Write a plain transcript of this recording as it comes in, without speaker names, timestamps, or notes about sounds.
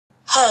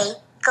Hey,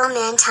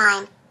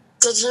 Clementine.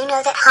 Did you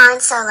know that Han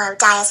Solo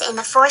dies in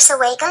The Force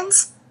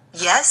Awakens?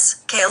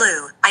 Yes,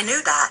 Caillou, I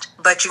knew that,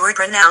 but you were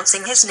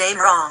pronouncing his name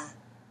wrong.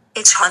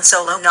 It's Han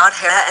Solo, not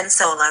Han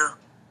Solo.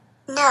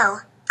 No,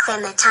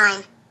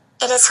 Clementine.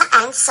 It is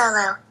Han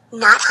Solo,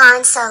 not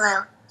Han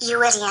Solo,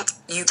 you idiot.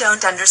 You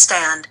don't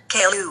understand,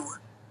 Caillou.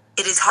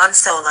 It is Han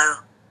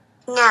Solo.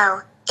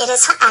 No, it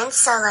is Han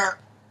Solo.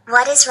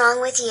 What is wrong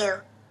with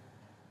you?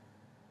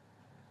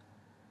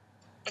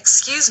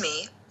 Excuse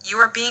me, you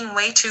are being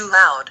way too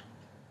loud.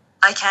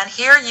 I can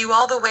hear you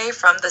all the way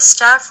from the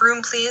staff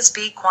room. Please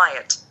be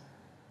quiet.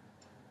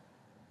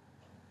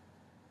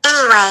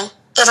 Anyway,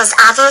 it is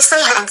obviously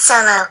Han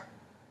Solo.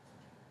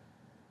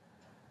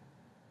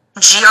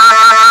 Jar.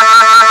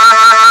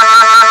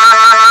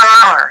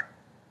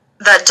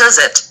 That does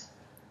it.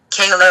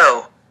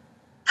 Caillou.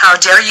 How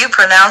dare you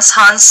pronounce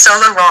Han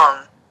Solo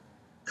wrong?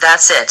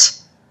 That's it.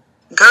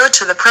 Go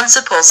to the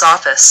principal's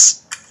office.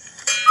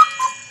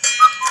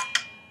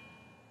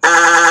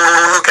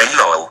 Oh,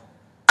 Caillou.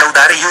 How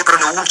dare you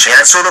pronounce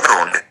Han Solo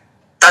wrong?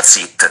 That's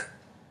it.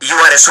 You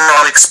are so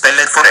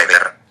expelled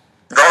forever.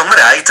 Gone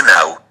right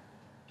now.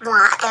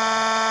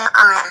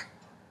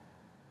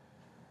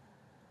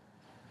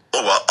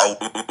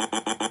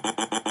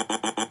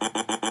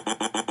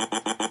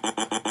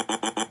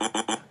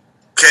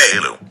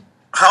 Caillou,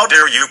 how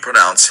dare you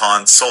pronounce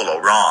Han Solo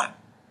wrong?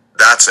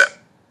 That's it.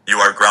 You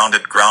are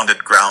grounded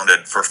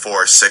for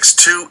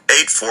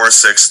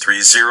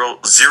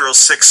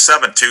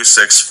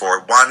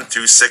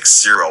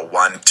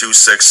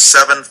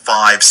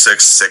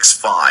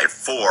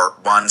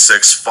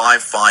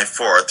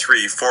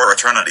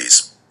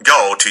eternities.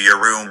 Go to your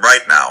room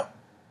right now.